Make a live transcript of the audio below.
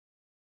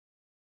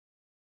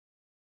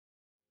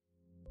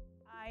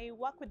I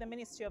work with the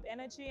Ministry of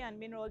Energy and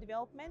Mineral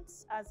Development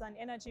as an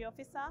energy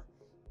officer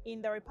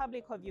in the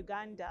Republic of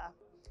Uganda.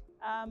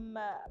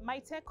 My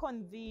take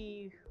on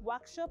the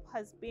workshop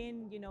has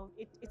been,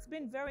 it's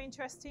been very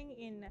interesting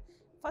in,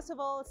 first of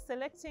all,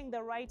 selecting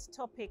the right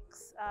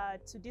topics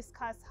to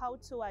discuss how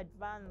to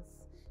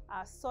advance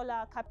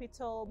solar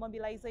capital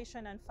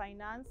mobilization and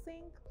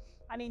financing.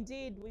 And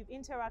indeed, we've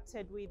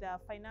interacted with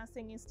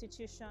financing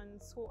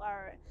institutions who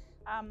are,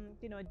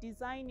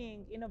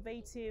 designing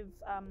innovative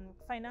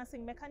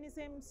financing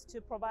mechanisms to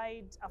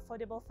provide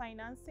affordable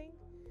financing.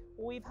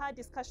 We've had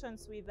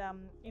discussions with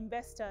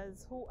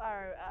investors who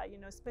are,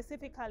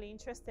 specifically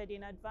interested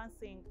in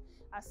advancing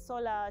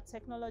solar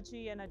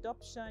technology and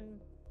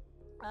adoption.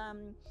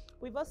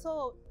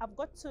 I've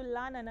got to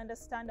learn and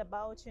understand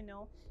about,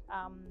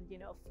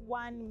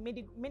 one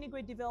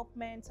mini-grid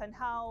development and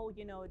how,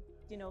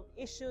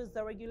 issues,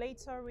 the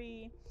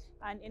regulatory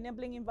and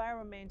enabling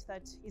environment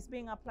that is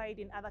being applied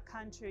in other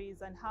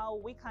countries and how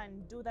we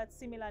can do that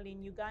similarly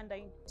in Uganda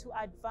to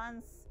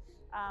advance,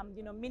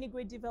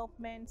 mini-grid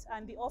development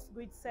and the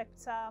off-grid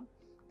sector.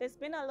 There's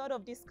been a lot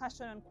of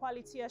discussion on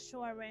quality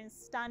assurance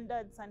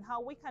standards and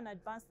how we can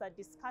advance that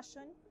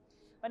discussion.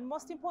 But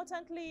most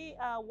importantly,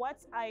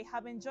 what I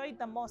have enjoyed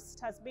the most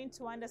has been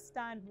to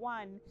understand,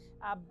 one,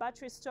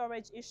 battery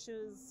storage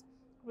issues,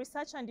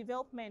 research and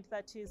development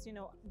that is,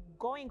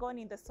 going on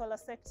in the solar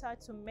sector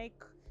to make,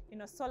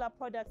 solar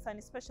products and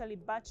especially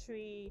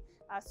battery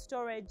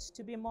storage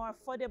to be more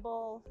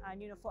affordable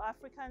and, for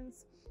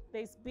Africans.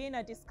 There's been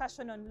a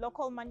discussion on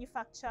local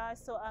manufacture.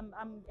 So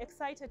I'm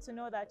excited to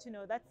know that,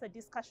 that's a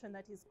discussion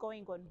that is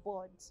going on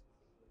board.